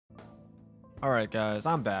Alright guys,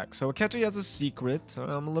 I'm back. So Akechi has a secret.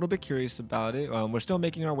 I'm a little bit curious about it. We're still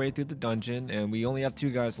making our way through the dungeon and we only have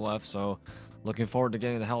 2 guys left, so looking forward to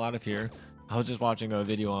getting the hell out of here. I was just watching a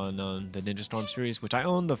video on the Ninja Storm series, which I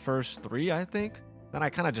own the first 3, I think. Then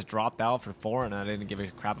I kind of just dropped out for 4 and I didn't give a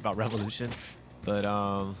crap about Revolution. But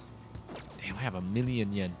damn, I have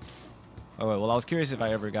 1,000,000 yen. Oh wait, well I was curious if I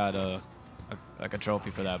ever got like a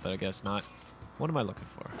trophy for that, but I guess not. What am I looking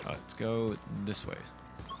for? Let's go this way.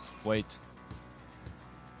 Wait.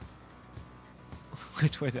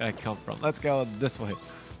 Which way did I come from? Let's go this way.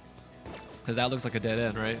 Because that looks like a dead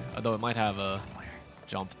end, right? Although it might have a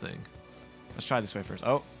jump thing. Let's try this way first.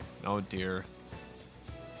 Oh, oh dear.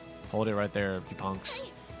 Hold it right there, you punks.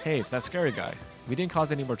 Hey, it's that scary guy. We didn't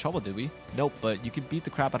cause any more trouble, did we? Nope, but you can beat the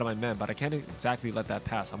crap out of my men, but I can't exactly let that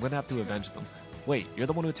pass. I'm gonna have to avenge them. Wait, you're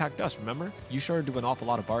the one who attacked us, remember? You sure do an awful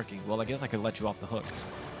lot of barking. Well, I guess I could let you off the hook.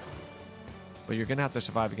 But you're gonna have to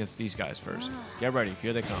survive against these guys first. Get ready,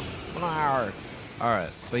 here they come.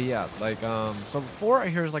 Alright, but yeah, like, so 4 I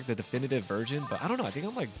hear is like the definitive version, but I don't know, I think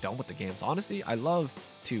I'm like done with the games. Honestly, I love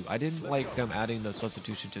 2. I didn't like them adding the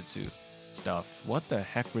substitution jutsu stuff. What the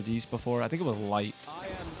heck were these before? I think it was light.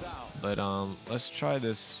 But let's try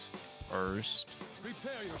this first.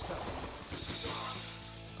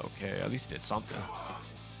 Okay, at least it did something.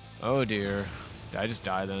 Oh dear. Did I just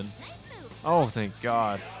die then? Oh, thank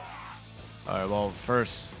God. Alright, well,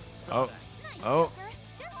 first. Oh.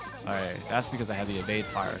 Alright, that's because I had the evade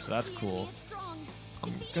fire, so that's cool.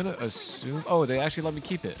 I'm gonna assume... Oh, they actually let me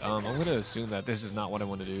keep it. I'm gonna assume that this is not what I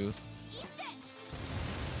want to do.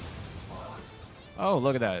 Oh,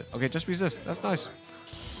 look at that. Okay, just resist. That's nice.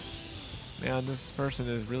 Man, this person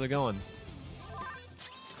is really going.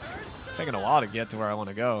 It's taking a while to get to where I want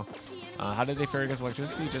to go. How did they fare against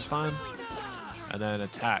electricity? Just fine. And then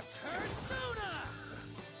attack.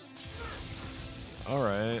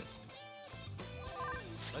 Alright.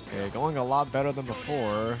 Okay, going a lot better than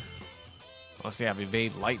before. Let's see, I have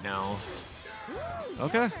evade light now.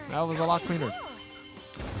 Okay, that was a lot cleaner.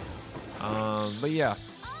 But yeah,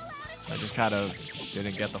 I just kind of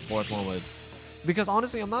didn't get the 4th one with, because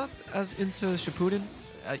honestly, I'm not as into Shippuden,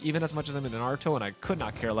 even as much as I'm into Naruto, and I could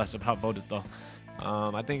not care less about Boruto.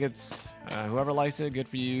 I think it's whoever likes it, good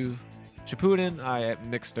for you. Shippuden, I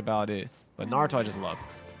mixed about it, but Naruto I just love.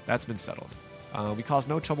 That's been settled. We caused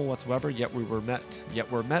no trouble whatsoever, yet we're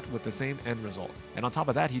met with the same end result. And on top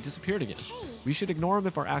of that, he disappeared again. We should ignore him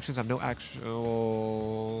if our actions have no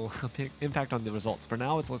actual impact on the results. For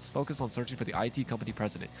now, let's focus on searching for the IT company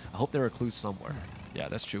president. I hope there are clues somewhere. Yeah,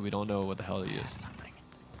 that's true. We don't know what the hell he is.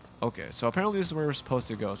 Okay, so apparently this is where we're supposed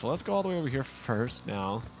to go. So let's go all the way over here first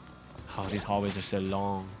now. Oh, these hallways are so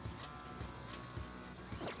long.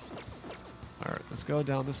 Alright, let's go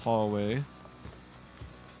down this hallway.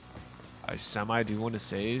 I semi do want to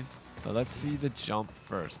save, but let's see the jump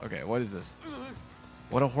first. Okay, what is this?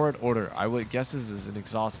 What a horrid order. I would guess this is an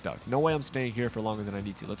exhaust duct. No way I'm staying here for longer than I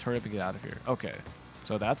need to. Let's hurry up and get out of here. Okay,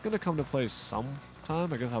 so that's going to come to play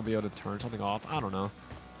sometime. I guess I'll be able to turn something off. I don't know.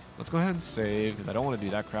 Let's go ahead and save, because I don't want to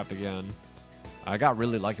do that crap again. I got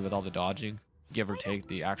really lucky with all the dodging, give or take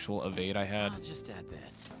the actual evade I had. I'll just add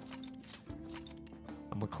this.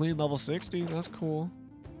 I'm a clean level 60. That's cool.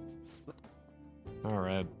 All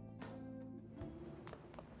right.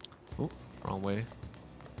 Oh, wrong way.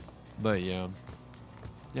 But yeah,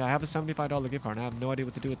 I have a $75 gift card and I have no idea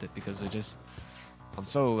what to do with it because I'm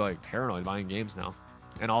so like paranoid buying games now.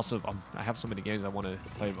 And also I have so many games I want to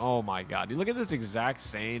play. Oh my God, dude, look at this exact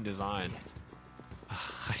same design.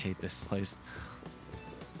 I hate this place.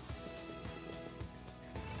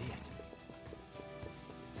 See it.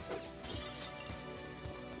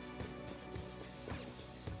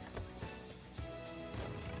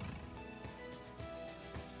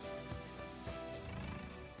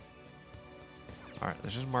 Alright,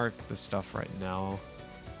 let's just mark the stuff right now.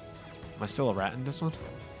 Am I still a rat in this one?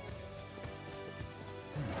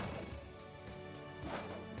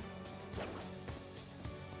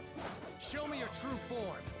 Show me your true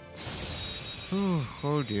form.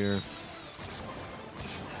 Oh dear.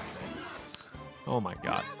 Oh my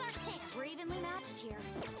God.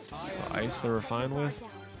 So ice they're fine with?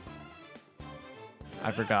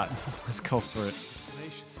 I forgot. Let's go for it.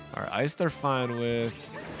 Alright, ice they're fine with.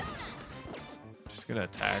 Just gonna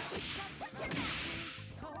attack.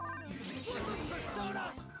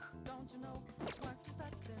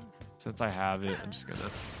 Since I have it, I'm just gonna...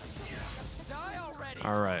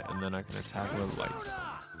 Alright, and then I can attack with light.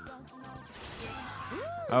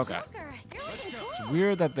 Okay. It's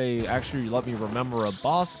weird that they actually let me remember a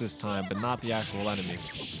boss this time, but not the actual enemy.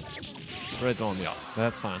 It's really throwing me off, but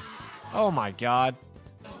that's fine. Oh my God.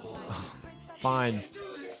 Fine.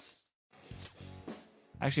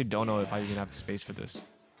 I actually don't know if I even have the space for this.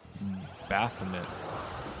 Baphomet.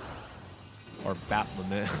 Or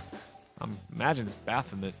Baphomet. Imagine it's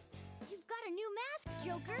Baphomet. You've got a new mask,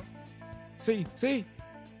 Joker. See.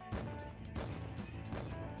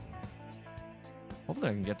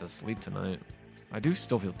 Hopefully I can get to sleep tonight. I do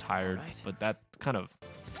still feel tired, but that kind of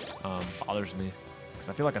bothers me. Because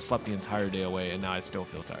I feel like I slept the entire day away and now I still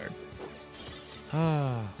feel tired.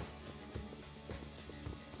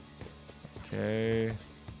 Okay.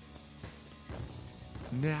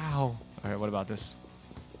 Now. Alright, what about this?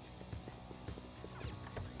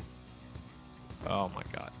 Oh my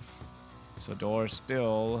god. So door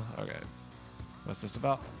still. Okay. What's this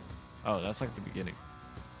about? Oh, that's like the beginning.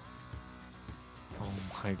 Oh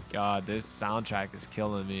my god, this soundtrack is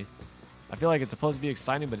killing me. I feel like it's supposed to be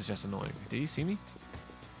exciting, but it's just annoying. Did he see me?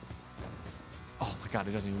 Oh my god,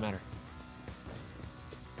 it doesn't even matter.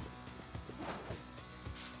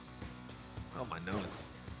 Oh, my nose.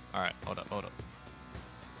 Alright, hold up.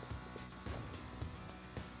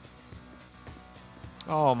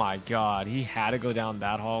 Oh my god, he had to go down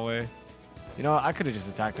that hallway. You know what? I could have just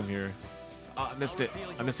attacked him here. Oh, I missed it.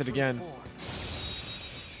 I missed it again.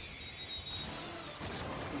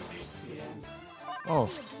 Oh,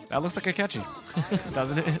 that looks like a catchy,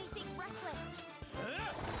 doesn't it?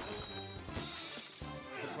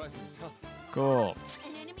 Cool.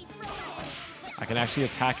 I can actually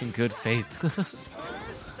attack in good faith.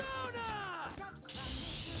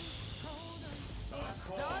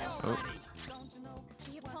 Oh.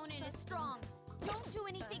 The opponent is strong. Don't do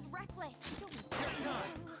anything reckless.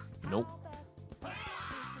 Nope.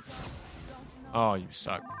 Oh, you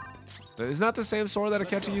suck. Isn't that the same sword that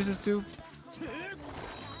Akechi uses too?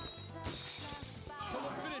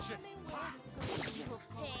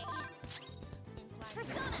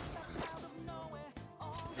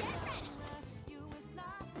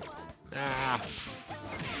 Ah.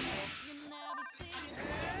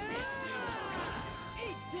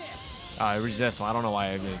 I resist, so I don't know why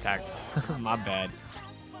I even attacked. My bad.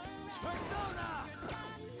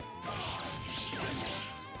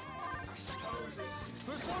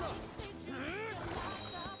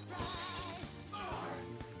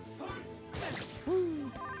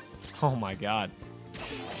 Oh my god.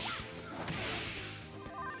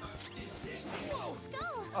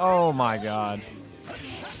 Oh my god.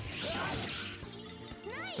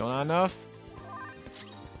 Still not enough?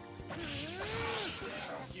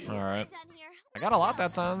 Alright. I got a lot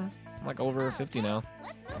that time. I'm like over 50 now.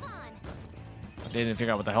 I didn't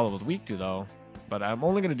figure out what the hell it was weak to though. But I'm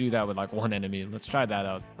only gonna do that with like one enemy. Let's try that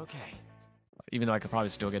out. Okay. Even though I could probably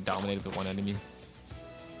still get dominated with one enemy.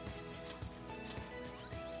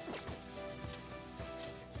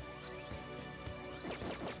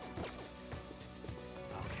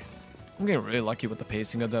 Focus. I'm getting really lucky with the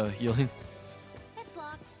pacing of the healing. It's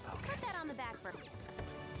locked. Put that on the back burner.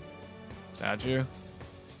 Statue.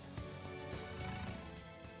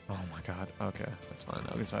 Oh my god. Okay, that's fine.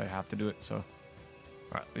 At least I have to do it, so.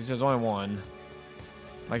 Alright, at least there's only one.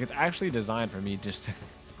 Like, it's actually designed for me just to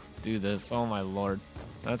do this. Oh my lord.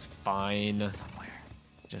 That's fine. Somewhere.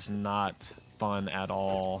 Just not fun at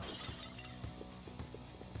all.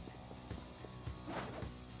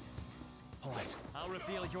 Alright, I'll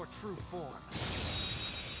reveal your true form.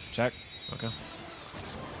 Check. Okay.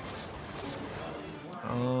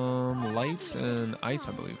 Light and ice,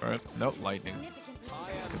 I believe, right? Nope, lightning.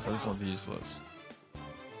 Okay, so this one's useless.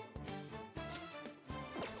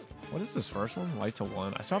 What is this first one? Light to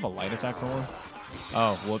 1. I still have a light attack for 1.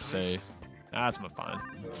 Oh, whoopsie. That's my fine.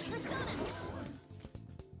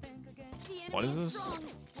 What is this?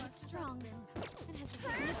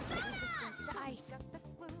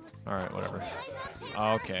 Alright, whatever.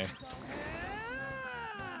 Okay.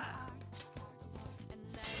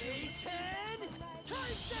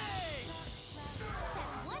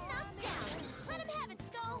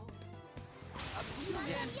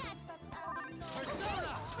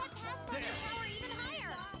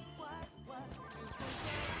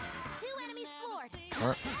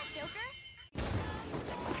 Alright.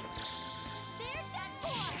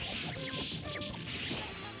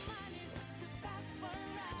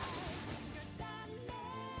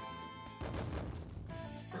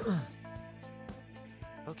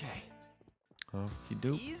 Okay. Okie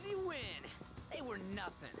doke. Easy win. They were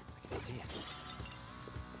nothing. I can see it.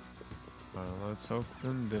 Let's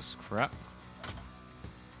open this crap.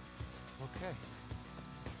 Okay.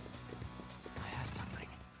 I have something.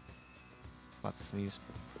 About to sneeze.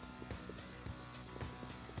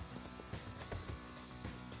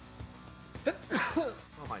 Oh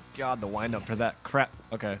my god, the wind up for that crap.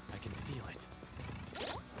 Okay. I can feel it.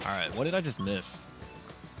 Alright, what did I just miss?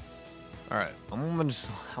 All right, I'm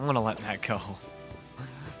gonna let that go.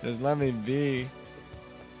 Just let me be.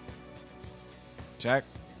 Check.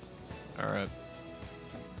 All right.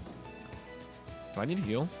 Do I need to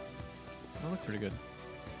heal? I look pretty good.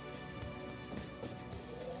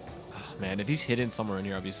 Oh, man, if he's hidden somewhere in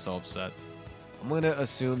here, I'll be so upset. I'm gonna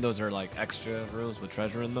assume those are like extra rooms with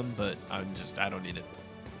treasure in them, but I don't need it.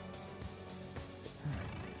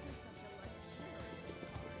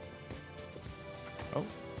 Oh.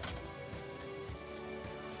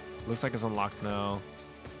 Looks like it's unlocked now.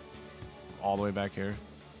 All the way back here.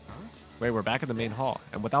 Wait, we're back at the main hall,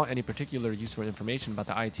 and without any particular useful information about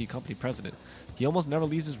the IT company president. He almost never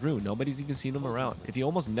leaves his room. Nobody's even seen him around. If he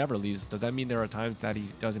almost never leaves, does that mean there are times that he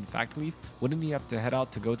does in fact leave? Wouldn't he have to head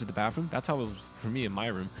out to go to the bathroom? That's how it was for me in my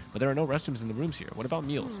room. But there are no restrooms in the rooms here. What about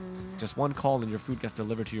meals? Just one call and your food gets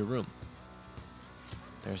delivered to your room.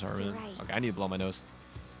 There's our room. Right. Okay, I need to blow my nose.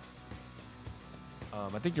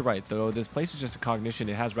 I think you're right, though. This place is just a cognition.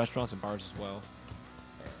 It has restaurants and bars as well.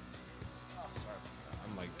 Oh, sorry.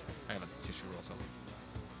 I'm like, I have a tissue roll, so.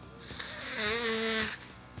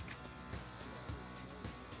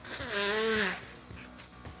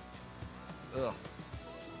 Ugh.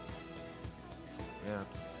 Yeah.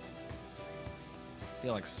 I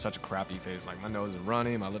feel like such a crappy face. Like my nose is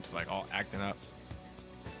running, my lips like all acting up.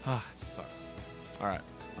 Ah, it sucks. All right.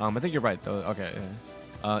 I think you're right, though. Okay.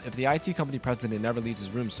 If the IT company president never leaves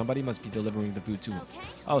his room, somebody must be delivering the food to him. Okay.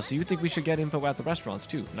 Oh, so you think we should get info at the restaurants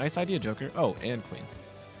too? Nice idea, Joker. Oh, and Queen.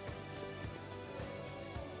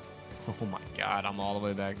 Oh my God, I'm all the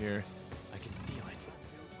way back here. I can feel it.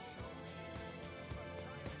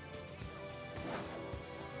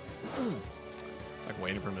 It's like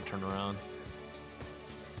waiting for him to turn around.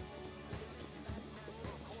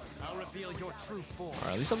 I'll reveal your true form. All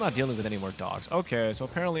right, at least I'm not dealing with any more dogs. Okay, so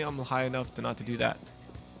apparently I'm high enough to not to do that.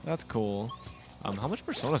 That's cool. How much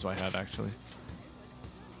personas do I have actually?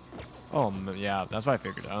 Oh, yeah, that's what I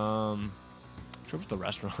figured. Which was the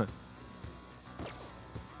restaurant?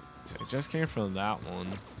 So I just came from that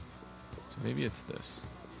one. So maybe it's this.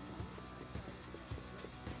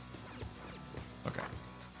 Okay.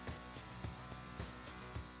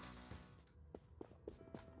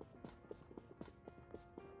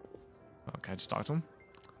 Okay, I just talk to him.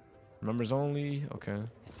 Members only. Okay.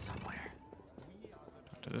 It's somewhere.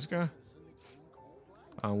 Talk to this guy.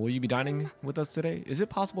 Will you be dining with us today? Is it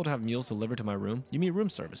possible to have meals delivered to my room? You mean room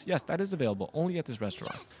service? Yes, that is available only at this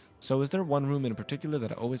restaurant. Yes. So is there one room in particular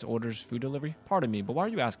that always orders food delivery? Pardon me, but why are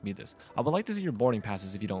you asking me this? I would like to see your boarding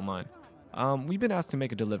passes if you don't mind. We've been asked to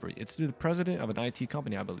make a delivery. It's to the president of an IT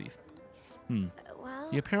company, I believe.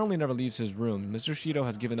 Well, He apparently never leaves his room. Mr. Shido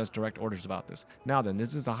has given us direct orders about this. Now then,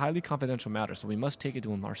 this is a highly confidential matter, so we must take it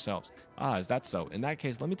to him ourselves. Ah, is that so? In that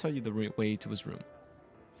case, let me tell you the way to his room.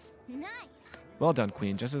 nice. Well done,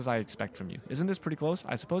 Queen, just as I expect from you. Isn't this pretty close?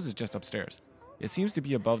 I suppose it's just upstairs. It seems to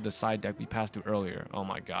be above the side deck we passed through earlier. Oh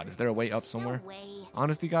my God, is there a way up somewhere? No way.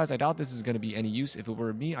 Honestly, guys, I doubt this is going to be any use. If it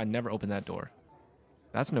were me, I'd never open that door.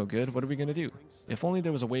 That's no good. What are we going to do? If only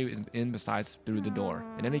there was a way in besides through the door.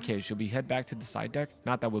 In any case, should we head back to the side deck?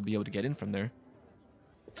 Not that we'll be able to get in from there.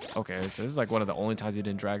 Okay, so this is like one of the only times he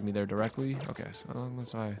didn't drag me there directly. Okay, so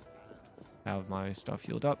unless I have my stuff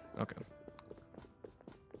healed up. Okay.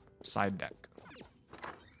 Side deck.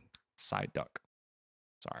 Side duck.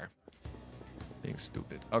 Sorry. Being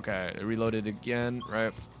stupid. Okay, reloaded again,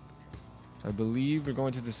 right? So I believe we're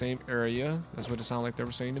going to the same area. That's what it sounded like they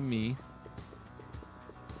were saying to me.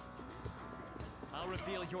 I'll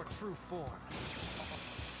reveal your true form.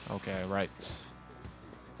 Okay, right.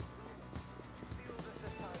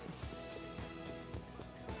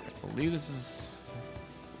 I believe this is...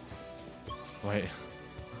 Wait.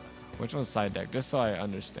 Which one's side deck? Just so I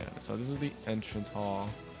understand. So this is the entrance hall.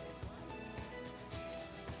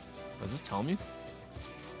 Does this tell me?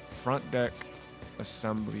 Front deck,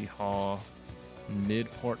 assembly hall,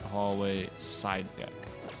 mid-port hallway, side deck.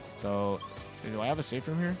 So, do I have a safe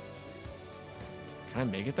room here? Can I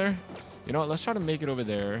make it there? You know what? Let's try to make it over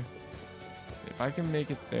there. If I can make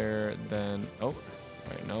it there, then... Oh,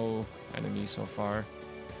 right, no enemies so far.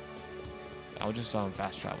 I'll just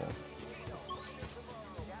fast travel.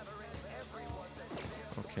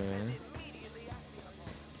 Okay.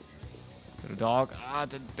 To the dog. Ah,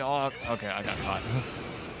 the dog. Okay, I got caught.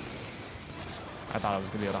 I thought I was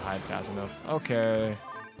gonna be able to hide fast enough. Okay.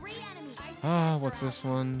 3 enemies. Ah, what's this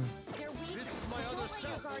one? They're weak. This is my Don't other let your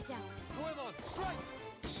self. guard down. Goemon, strike!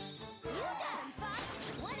 You got him,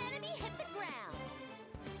 Fox. 1 enemy hit the ground.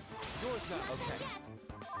 Yours not Not okay. done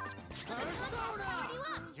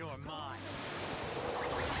yet. You're mine.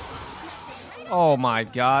 Oh my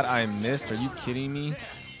God, I missed. Are you kidding me?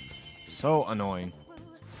 So annoying.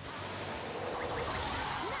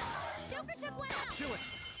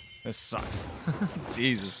 This sucks.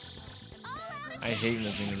 Jesus. I hate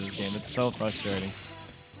missing in this game. It's so frustrating.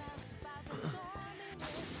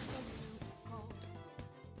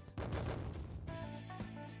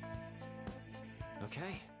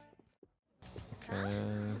 Okay. Okay.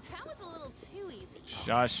 That was a little too easy.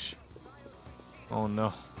 Shush. Oh no.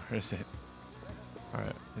 Where is it?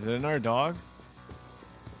 Alright. Is it another dog?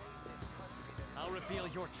 I'll reveal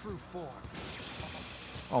your true form.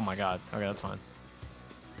 Oh my god. Okay, that's fine.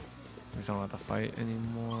 At least I don't have to fight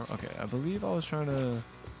anymore. Okay, I believe I was trying to...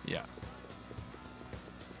 Yeah.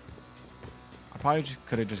 I probably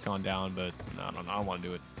could have just gone down, but no, I don't want to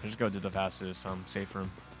do it. I just go to the fastest, safe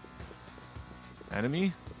room.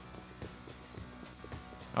 Enemy?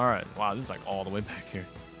 Alright, wow, this is like all the way back here.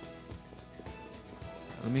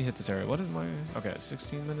 Let me hit this area. What is my... Okay,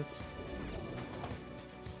 16 minutes.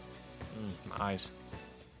 My eyes.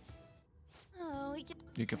 Oh,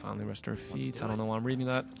 You can finally rest our feet. I don't know why I'm reading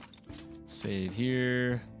that. Save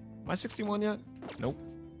here. Am I 61 yet? Nope.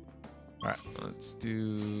 Alright, let's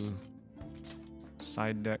do...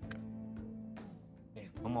 Side deck. Damn,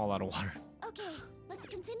 I'm all out of water. okay, let's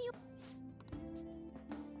continue.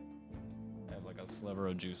 I have like a sliver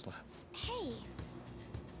of juice left. Hey,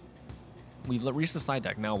 We've reached the side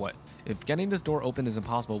deck. Now what? If getting this door open is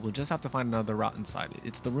impossible, we'll just have to find another route inside.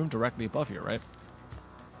 It's the room directly above here, right?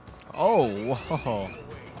 Oh, whoa.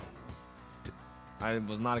 I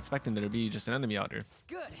was not expecting there to be just an enemy out here.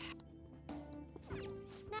 Good.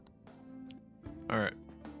 Alright.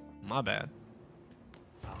 My bad.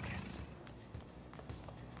 Focus.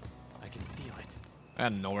 I can feel it. I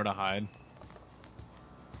had nowhere to hide.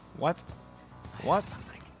 What? I What? have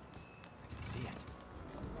something. I can see it.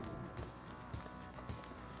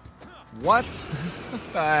 What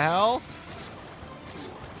the hell?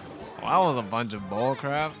 Well, that was a bunch of bull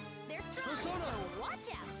crap. they're strong, so watch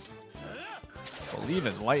out. I believe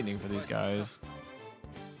it's lightning for these guys.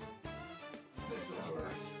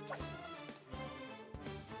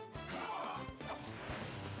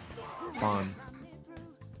 Fun.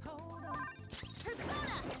 Persona!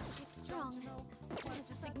 It's strong. It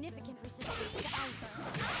has a significant resistance to ice.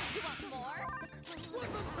 You want more?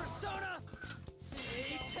 Persona!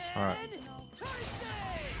 Satan! Alright.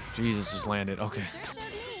 Jesus just landed. Okay. Sure showed me.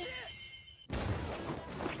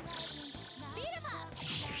 Beat him up!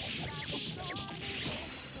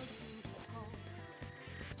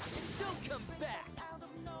 Don't come back!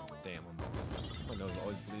 Damn, my nose is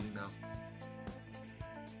always bleeding now.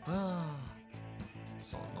 Ah,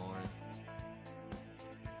 so annoying.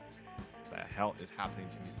 What the hell is happening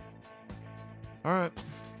to me? Alright.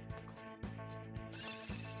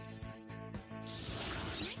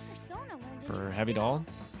 Persona learned a For new heavy skill. doll.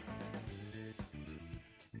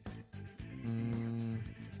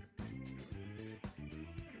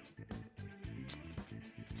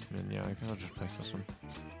 And yeah, I guess I'll just place this one.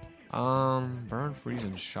 Burn, freeze,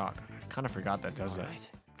 and shock. I kind of forgot that does that. Alright.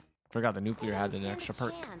 Forgot the nuclear had an Stand a extra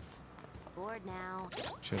perk. chance. Bored now.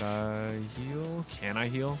 Should I heal? Can I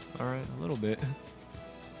heal? Alright, a little bit.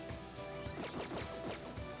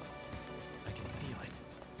 I can feel it.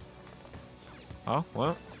 Oh,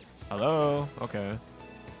 what? Hello? Okay.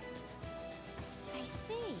 I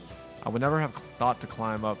see. I would never have thought to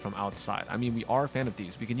climb up from outside. I mean, we are a fan of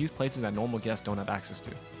thieves. We can use places that normal guests don't have access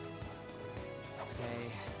to. Okay.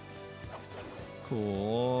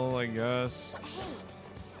 Cool, I guess. Hey,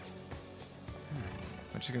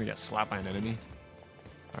 I'm just gonna get slapped by an enemy.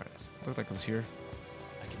 Alright, so looked like it was here.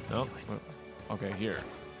 I can No? feel it. Okay, here.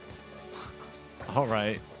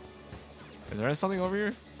 Alright. Is there something over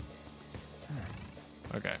here?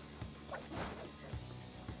 Okay.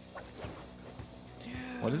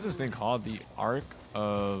 What is this thing called? The Arc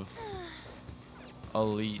of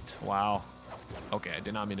Elite. Wow. Okay, I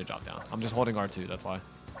did not mean to drop down. I'm just holding R2, that's why.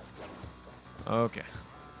 Okay.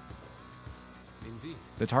 Indeed.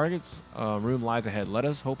 The target's room lies ahead. Let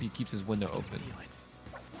us hope he keeps his window I can open. feel it.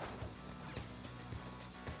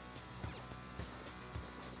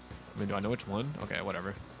 I mean, do I know which one? Okay,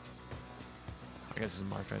 whatever. I guess it's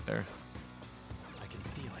marked right there. I can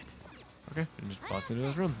feel it. Okay, and just bust into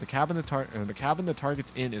this room. The cabin the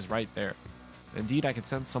target's in is right there. Indeed, I can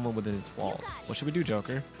sense someone within its walls. What should we do,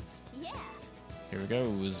 Joker? yeah. Here we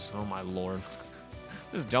goes. Oh my lord.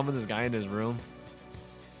 Just jumping this guy in his room.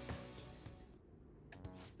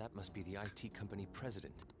 That must be the IT company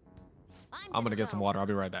president. I'm gonna get some go. water. I'll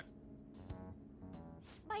be right back.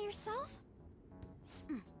 By yourself?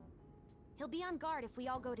 He'll be on guard if we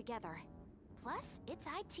all go together. Plus, it's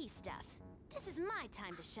IT stuff. This is my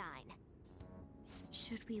time to shine.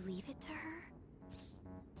 Should we leave it to her?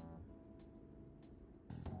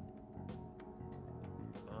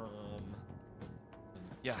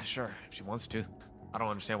 Yeah, sure, if she wants to. I don't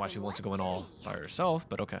understand why she wants to go in all by herself,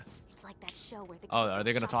 but okay. It's like that show where the Oh, kid are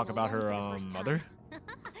they goes gonna talk shopping about her alone for the first mother? time.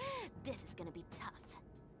 This is gonna be tough.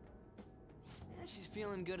 Yeah, she's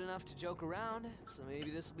feeling good enough to joke around, so maybe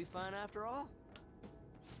this will be fun after all.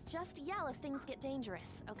 Just yell if things get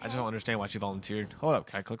dangerous, okay? I just don't understand why she volunteered. Hold up,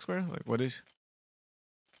 can I click square? Like, what is?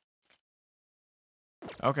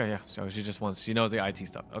 Okay, yeah. So she just wants. She knows the IT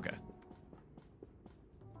stuff. Okay.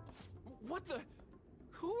 What the?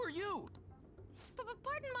 Who are you?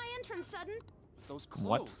 Pardon my entrance, sudden. Those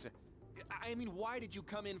clothes. What? I mean, why did you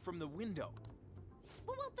come in from the window?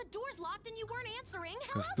 Well, the door's locked and you weren't answering.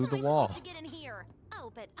 How Goes else through am the I wall. supposed to get in here?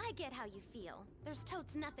 Oh, but I get how you feel. There's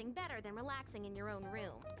totes nothing better than relaxing in your own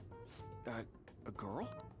room. A girl?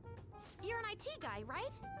 You're an IT guy,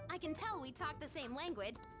 right? I can tell we talk the same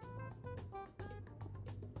language.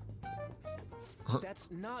 That's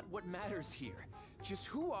not what matters here. Just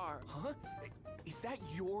who are... Huh? Is that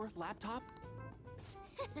your laptop?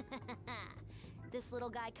 This little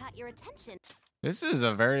guy caught your attention. This is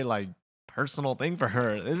a very like personal thing for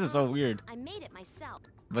her. This is so weird, I made it myself.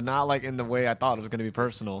 but not like in the way I thought it was gonna be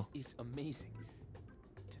personal. This is amazing.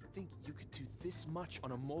 To think you could do this much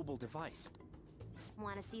on a mobile device.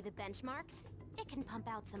 Want to see the benchmarks? It can pump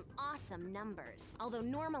out some awesome numbers. Although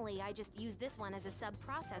normally I just use this one as a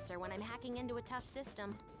sub-processor when I'm hacking into a tough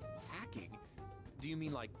system. Hacking? Do you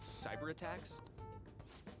mean like cyber attacks?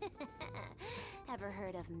 Ever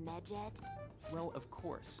heard of Medjet? Well, of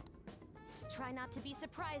course. Try not to be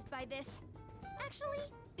surprised by this. Actually,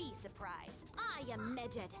 be surprised. I am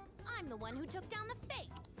Medjet. I'm the one who took down the fake.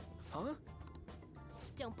 Huh?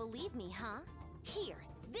 Don't believe me, huh? Here,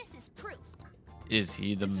 this is proof. Is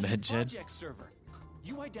he the This is the Medjet? project server.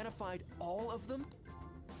 You identified all of them?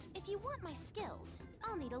 If you want my skills,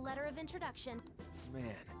 I'll need a letter of introduction.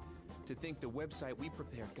 Man, to think the website we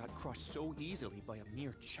prepared got crushed so easily by a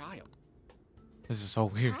mere child. This is so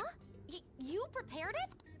weird. Huh? You prepared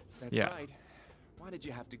it? That's Yeah. right. Why did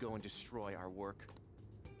you have to go and destroy our work?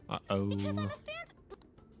 Uh-oh. Because I'm a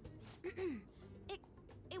fan.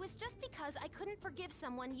 It was just because I couldn't forgive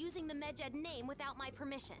someone using the Medjet name without my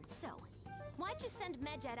permission. So, why'd you send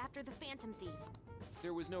Medjet after the Phantom Thieves?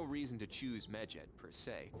 There was no reason to choose Medjet, per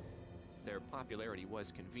se. Their popularity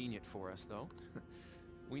was convenient for us, though.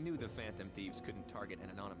 We knew the Phantom Thieves couldn't target an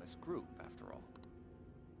anonymous group, after all.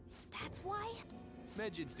 That's why?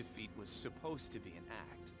 Medjet's defeat was supposed to be an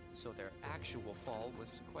act, so their actual fall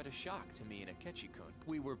was quite a shock to me and Akechi-kun.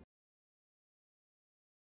 We were...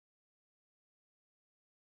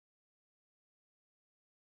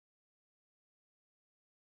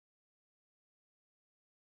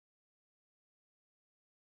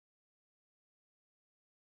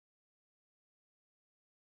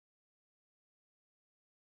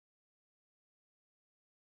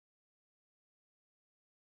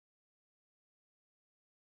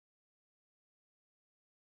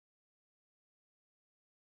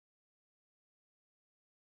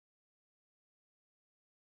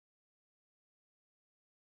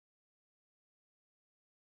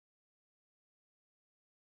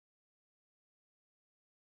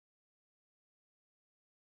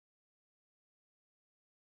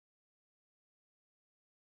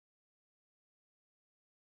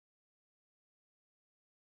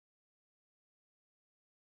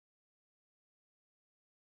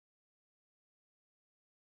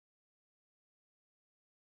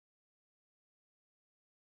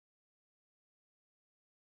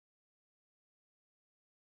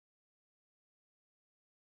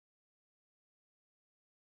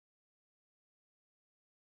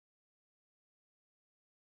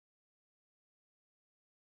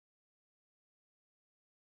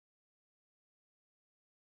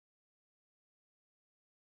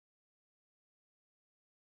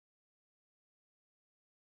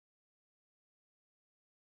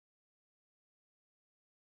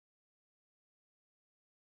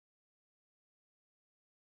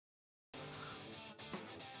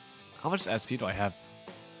 How much SP do I have?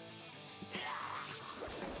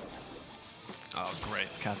 Oh, great.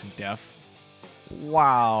 It's casting Death.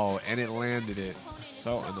 Wow. And it landed it.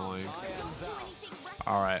 So annoying.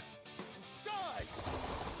 All right.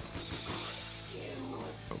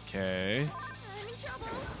 Okay. I'm in trouble.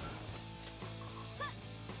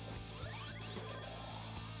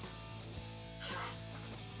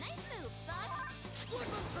 Nice moves, Fox.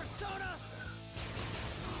 Persona!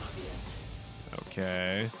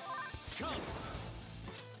 Okay.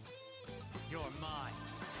 You're mine.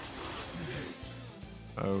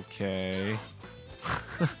 Okay.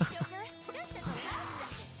 Joker, just at the last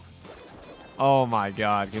second. Oh my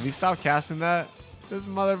god. Can we stop casting that? This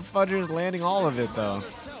mother fudger is landing all of it though.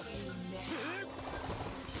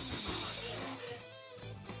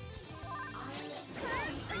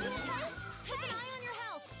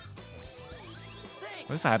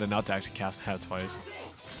 At least I had enough to actually cast that twice.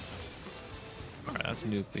 Alright, that's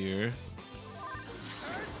nuclear.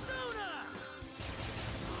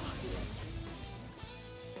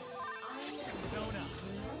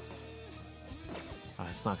 Oh,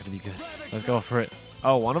 it's not gonna be good. Let's go for it.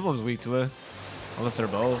 Oh, one of them's weak to it. Unless they're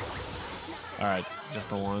both. Alright, just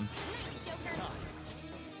the one.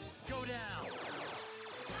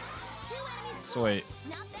 So wait.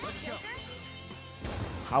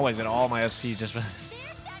 How is it all my SP just for this?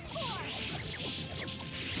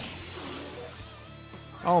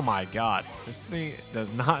 Oh my god. This thing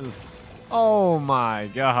does not... Oh my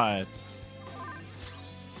god.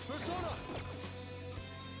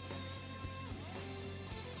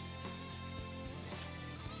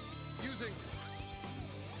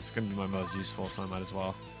 It's gonna be my most useful, so I might as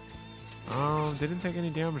well. Didn't take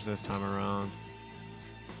any damage this time around.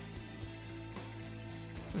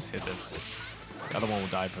 Just hit this. The other one will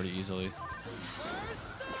die pretty easily.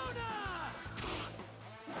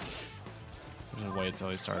 Just wait until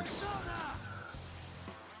he starts.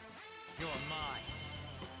 You're mine.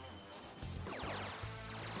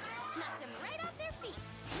 Knocked them right off their feet.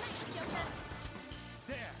 Nice, Joker.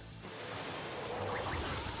 There.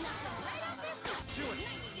 Knocked them right off their feet. Do it.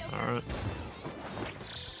 Nice, Joker. All right.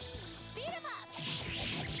 Beat him up.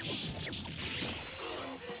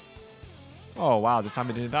 Oh wow, this time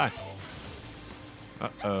he didn't die.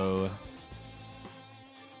 Uh-oh.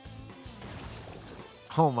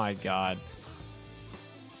 Oh my god.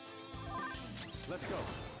 Let's go.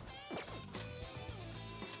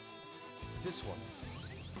 This one.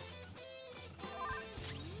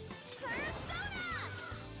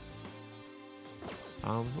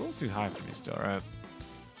 It's a little too high for me still, right?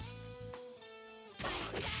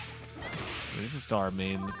 This is still our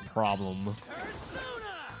main problem.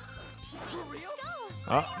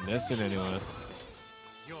 Oh, missed it anyway.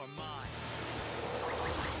 You're mine.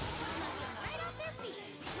 Right off their feet.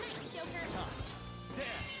 Nice, Joker.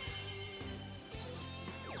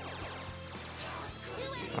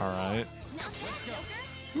 There. Alright. Not bad, Joker.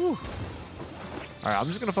 Whew. Alright, I'm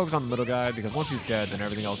just gonna focus on the middle guy because once he's dead, then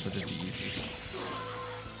everything else will just be easy.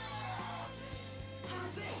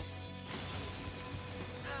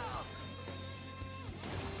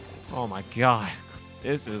 Oh my god.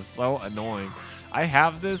 This is so annoying. I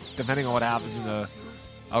have this depending on what happens in the...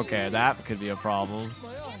 Okay, that could be a problem.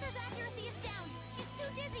 Panther's accuracy is down. She's too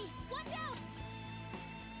dizzy. Watch out.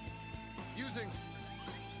 Using.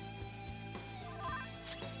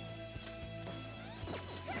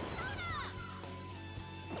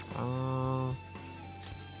 I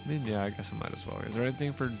mean, yeah, I guess I might as well. Is there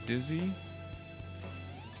anything for Dizzy?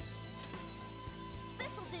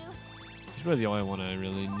 This'll do. He's really the only one I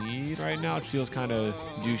really need right now. It feels kind of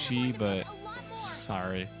douchey, but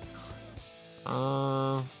sorry.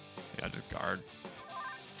 Yeah, just guard.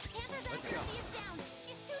 Panther's accuracy is down.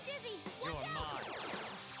 She's too dizzy. Watch out.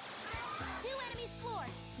 Two enemies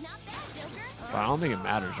floored. Not bad, Joker. But I don't think it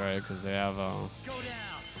matters, right? Because they have, Go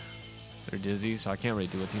down. they're Dizzy, so I can't really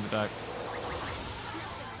do a team attack.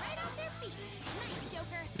 Right off their feet. Nice,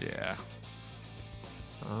 Joker. Yeah.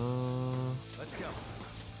 Let's go.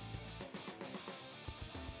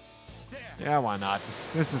 There. Yeah, why not?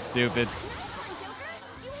 This is stupid. Nice one, Joker.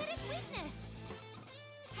 You hit its weakness.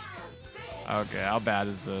 Okay, how bad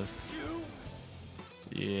is this?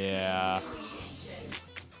 Yeah.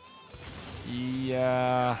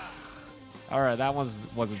 Yeah. Alright, that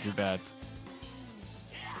wasn't too bad.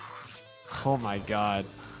 Oh my god.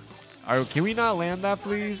 Can we not land that,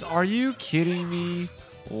 please? Are you kidding me?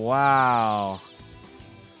 Wow.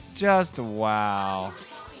 Just wow.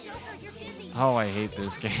 Joker, you're dizzy. Oh, I hate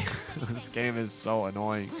this game. This game is so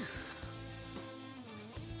annoying. Sorry.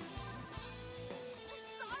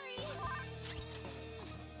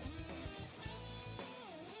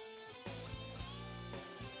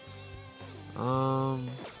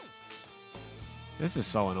 This is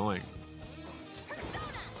so annoying.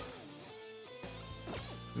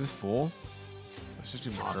 Is this full? Let's just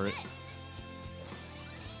do moderate.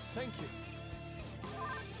 Thank you.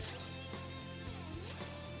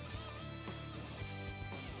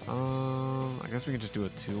 I guess we can just do a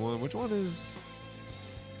 2-1. Which one is...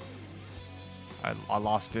 I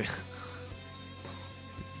lost it.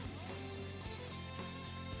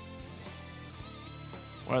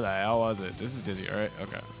 Where the hell was it? This is Dizzy, right?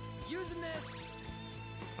 Okay. Using this.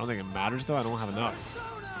 I don't think it matters though. I don't have enough.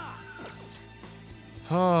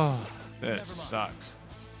 Oh, this sucks.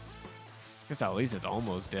 I guess at least it's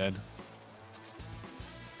almost dead.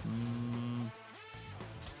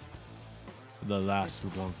 The last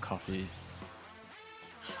one coffee.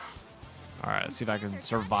 Alright, let's see if I can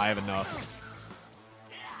survive enough.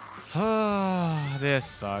 This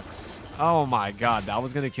sucks. Oh my god, that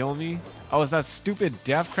was gonna kill me? Oh, is that stupid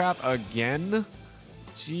death crap again?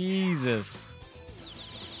 Jesus.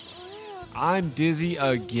 I'm dizzy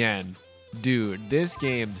again. Dude, this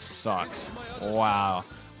game sucks. Wow.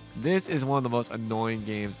 This is one of the most annoying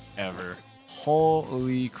games ever.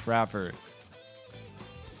 Holy crapper.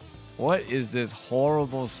 What is this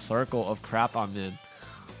horrible circle of crap I'm in?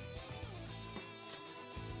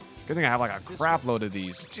 It's a good thing I have like a crap load of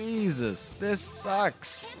these. Jesus, this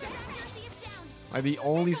sucks. Like the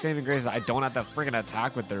only saving grace is I don't have to freaking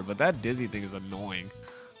attack with her, but that dizzy thing is annoying.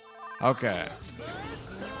 Okay.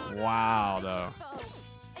 Wow, though.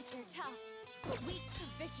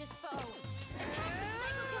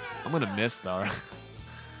 I'm gonna miss though.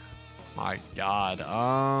 My god.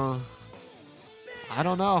 I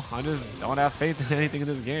don't know. I just don't have faith in anything in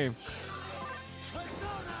this game.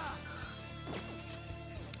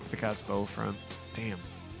 The cast bow friend. Damn.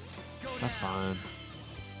 That's fine.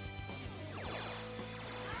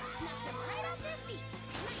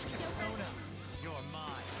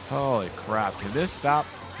 Holy crap. Can this stop?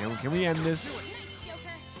 Can we end this?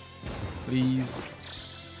 Please.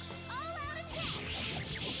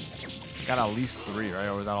 I got at least 3, right?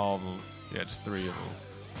 Or was that all of them? Yeah, just 3 of them.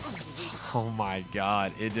 Oh my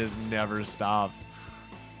god. It just never stops.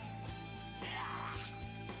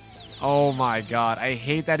 Oh my god. I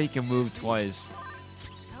hate that he can move twice.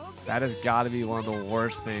 That has got to be one of the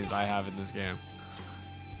worst things I have in this game.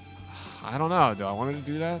 I don't know. Do I want to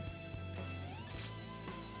do that?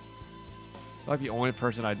 I feel like the only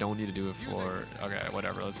person I don't need to do it for. Okay,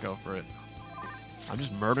 whatever. Let's go for it. I'm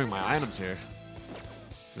just murdering my items here.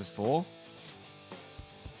 Is this full?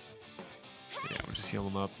 Yeah, we'll just heal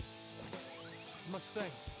them up. Much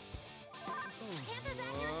thanks.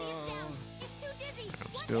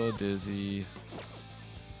 I'm still dizzy.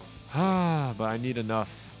 But I need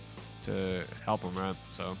enough to help him, right?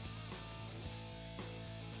 So.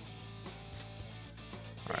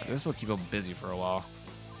 Alright, this will keep him busy for a while.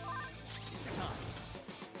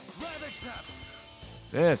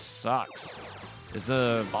 This sucks. Is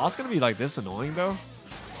the boss gonna be like this annoying though?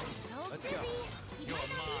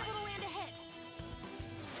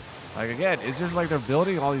 Like again, it's just like they're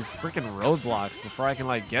building all these freaking roadblocks before I can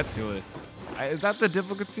like get to it. Is that the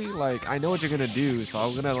difficulty? Like I know what you're gonna do, so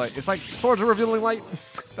I'm gonna like, it's like swords are revealing light.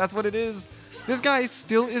 That's what it is. This guy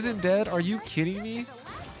still isn't dead. Are you kidding me?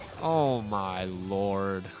 Oh my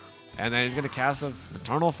lord. And then he's gonna cast a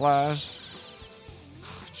eternal flash.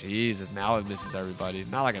 Jesus, now it misses everybody.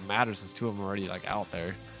 Not like it matters since 2 of them are already like out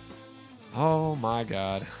there. Oh my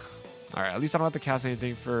god. All right, at least I don't have to cast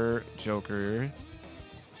anything for Joker.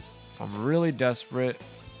 If I'm really desperate,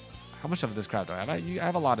 how much of this crap do I have? I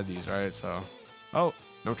have a lot of these, right? So, oh,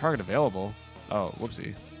 no target available. Oh,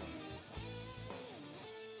 whoopsie.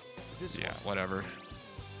 Yeah, whatever.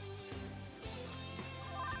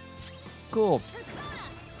 Cool.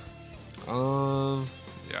 Yeah, I'll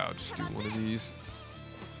just do one of these.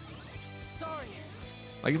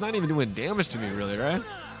 Like, he's not even doing damage to me, really, right?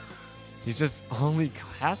 He's just only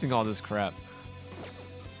casting all this crap.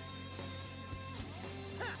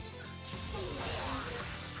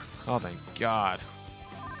 Oh, thank God.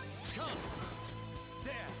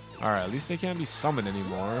 Alright, at least they can't be summoned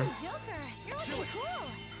anymore.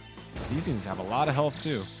 These things have a lot of health,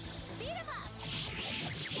 too.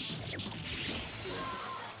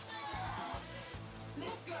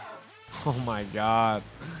 Oh my god.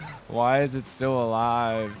 Why is it still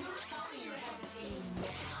alive?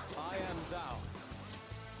 I am thou.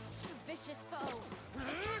 Vicious foe.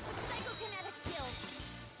 Psychokinetic skills.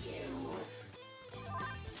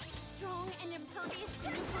 Strong and impervious to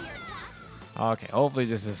nuclear attacks. Okay, hopefully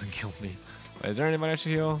this doesn't kill me. Wait, is there anybody I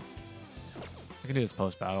should heal? I can do this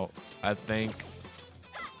post-battle, I think.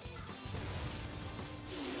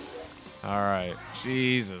 Alright,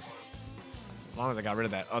 Jesus. As long as I got rid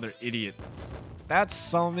of that other idiot. That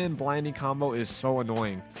summon blinding combo is so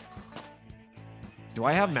annoying. Do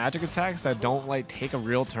I have magic attacks that don't like take a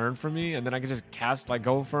real turn for me and then I can just cast like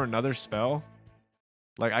go for another spell?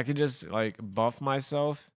 Like I can just like buff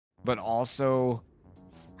myself, but also,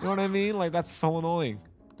 you know what I mean? Like that's so annoying.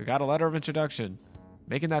 We got a letter of introduction.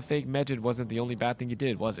 Making that fake Medjed wasn't the only bad thing you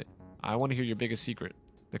did, was it? I want to hear your biggest secret.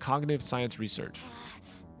 The cognitive science research.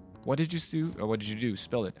 What did you do? Or what did you do?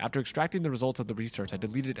 Spill it. After extracting the results of the research, I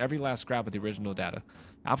deleted every last scrap of the original data.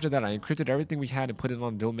 After that, I encrypted everything we had and put it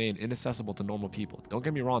on a domain inaccessible to normal people. Don't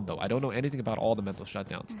get me wrong, though. I don't know anything about all the mental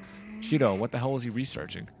shutdowns. Shido, what the hell was he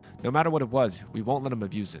researching? No matter what it was, we won't let him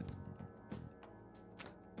abuse it.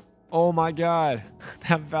 Oh my god.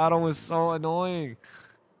 That battle was so annoying.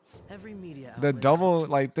 Every media The outlet double,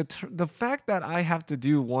 like the fact that I have to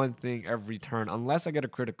do one thing every turn unless I get a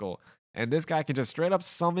critical, and this guy can just straight up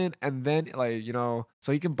summon and then like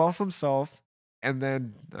so he can buff himself and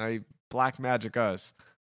then black magic us.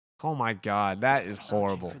 Oh my god, that is vouching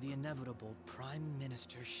horrible. for the inevitable Prime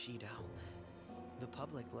Minister Shido. The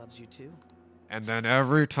public loves you too. And then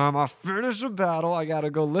every time I finish a battle, I gotta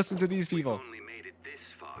go listen to these people. We've only made it this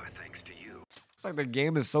far thanks to you. It's like the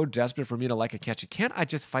game is so desperate for me to like a catchy. Can't I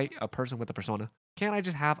just fight a person with a persona? Can't I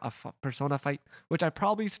just have a persona fight? Which I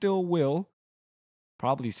probably still will.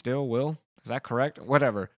 Probably still will. Is that correct?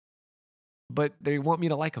 Whatever. But they want me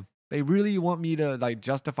to like them. They really want me to like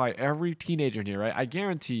justify every teenager in here, right? I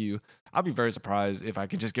guarantee you, I'll be very surprised if I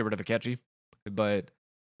can just get rid of Akechi. But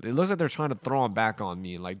it looks like they're trying to throw him back on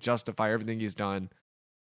me and like justify everything he's done.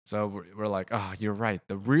 So we're like, oh, you're right.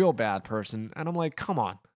 The real bad person. And I'm like, come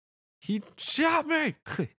on. He shot me.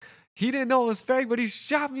 He didn't know it was fake, but he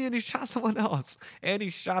shot me and he shot someone else. And he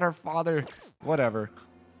shot her father. Whatever.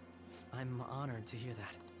 I'm honored to hear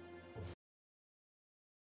that.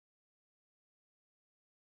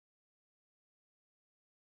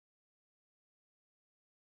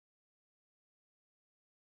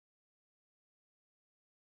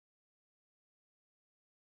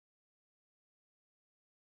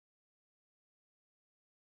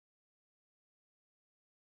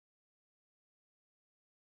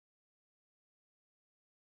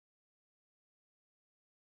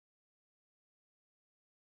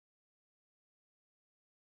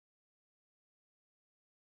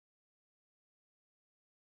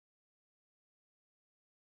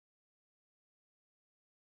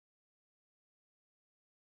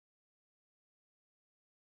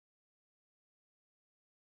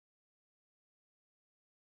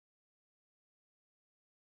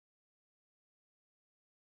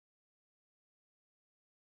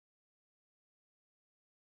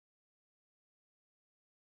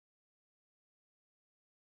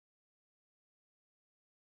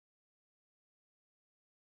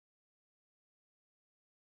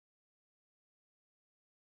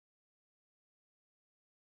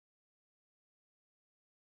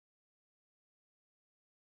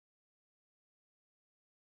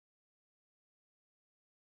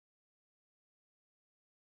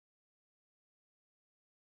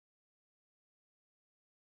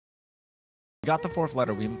 Got the fourth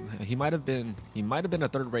letter. He might have been a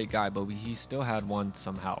third-rate guy, but he still had one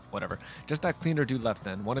somehow. Whatever. Just that cleaner dude left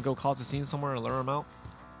then. Want to go cause a scene somewhere and lure him out?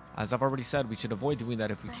 As I've already said, we should avoid doing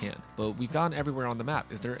that if we can. But we've gone everywhere on the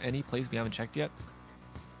map. Is there any place we haven't checked yet?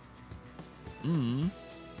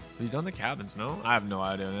 We've done the cabins, no? I have no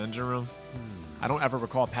idea. An engine room? I don't ever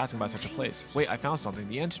recall passing by such a place. Wait, I found something.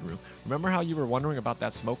 The engine room. Remember how you were wondering about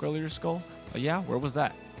that smoke earlier, Skull? Yeah? Where was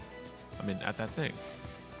that? I mean, at that thing.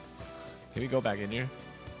 Can we go back in here?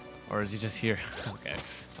 Or is he just here? Okay.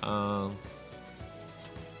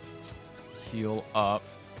 Heal up.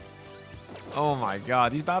 Oh my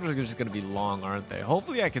god, these battles are just gonna be long, aren't they?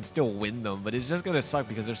 Hopefully I can still win them, but it's just gonna suck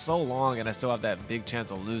because they're so long and I still have that big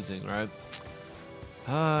chance of losing, right?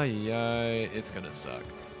 Yeah, it's gonna suck.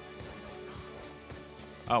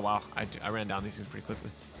 Oh wow, I ran down these things pretty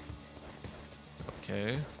quickly.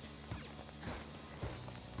 Okay.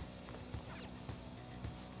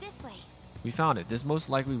 This way. We found it. This most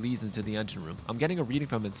likely leads into the engine room. I'm getting a reading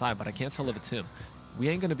from inside, but I can't tell if it's him. We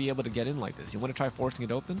ain't gonna be able to get in like this. You wanna try forcing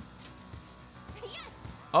it open? Yes.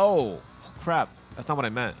 Oh, crap. That's not what I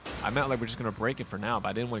meant. I meant like we're just gonna break it for now, but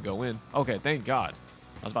I didn't want to go in. Okay, thank God.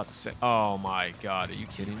 I was about to say, oh my God, are you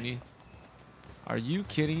kidding me? Are you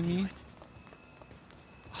kidding me?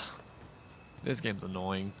 This game's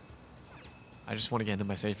annoying. I just want to get into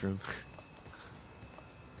my safe room.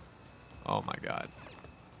 Oh my God.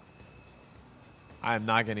 I am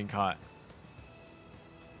not getting caught.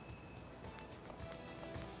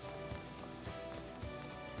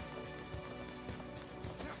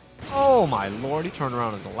 Oh my Lord, he turned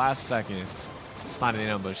around at the last second. It's not an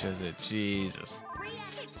ambush, is it? Jesus.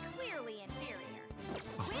 React is clearly inferior.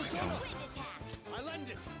 Oh my God. Wind attack. I lend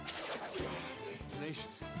it. It's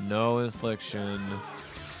tenacious. No infliction.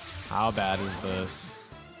 How bad is this?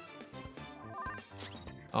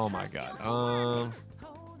 Oh my God.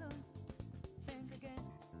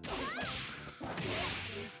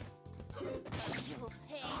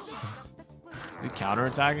 The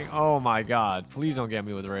counterattacking? Oh my God. Please don't get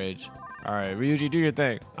me with rage. Alright, Ryuji, do your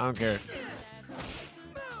thing. I don't care.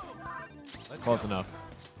 It's close enough.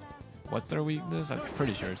 What's their weakness? I'm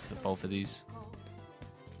pretty sure it's both of these.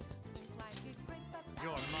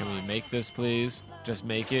 Can we make this, please? Just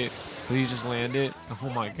make it. Please just land it. Oh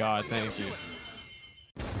my God, thank you.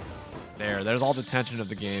 There's all the tension of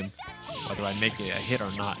the game. whether I make it a hit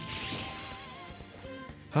or not.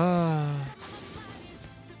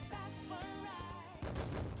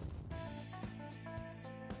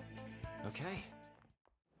 Okay.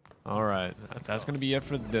 All right, that's gonna be it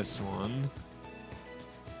for this one.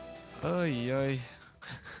 Oy.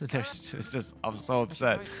 It's just, I'm so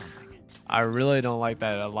upset. I really don't like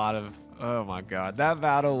that. A lot of, oh my god, that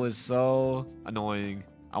battle was so annoying.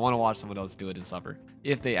 I want to watch someone else do it in Supper.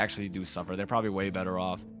 If they actually do Supper, they're probably way better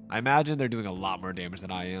off. I imagine they're doing a lot more damage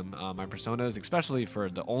than I am. My personas, especially for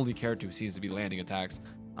the only character who seems to be landing attacks,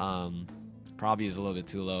 probably is a little bit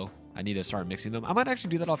too low. I need to start mixing them. I might actually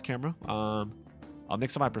do that off camera. I'll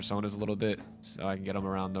mix up my personas a little bit so I can get them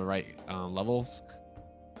around the right levels.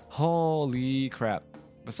 Holy crap.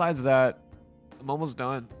 Besides that, I'm almost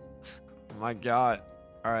done. Oh my god.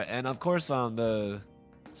 All right, and of course, the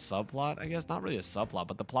subplot, I guess, not really a subplot,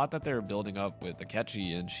 but the plot that they're building up with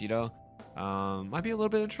Akechi and Shido might be a little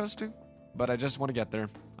bit interesting, but I just want to get there.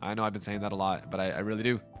 I know I've been saying that a lot, but I really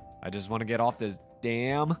do. I just want to get off this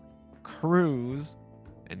damn cruise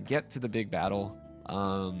and get to the big battle,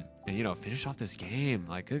 and, you know, finish off this game.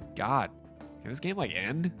 Like, good god. Can this game, like,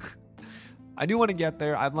 end? I do want to get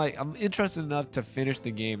there. I'm interested enough to finish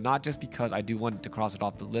the game, not just because I do want to cross it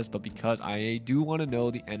off the list, but because I do want to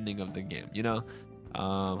know the ending of the game, you know?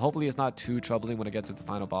 Hopefully it's not too troubling when I get to the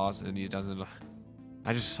final boss and he doesn't...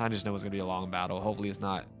 I just know it's going to be a long battle. Hopefully it's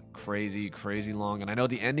not crazy long. And I know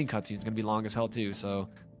the ending cutscene is going to be long as hell too, so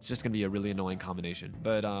it's just going to be a really annoying combination.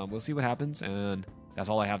 But we'll see what happens, and that's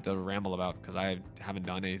all I have to ramble about because I haven't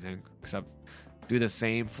done anything except do the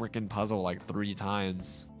same freaking puzzle like 3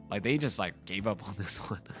 times. Like, they just, like, gave up on this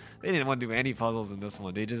one. They didn't want to do any puzzles in this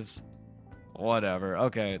one. They just... Whatever.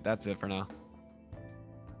 Okay, that's it for now.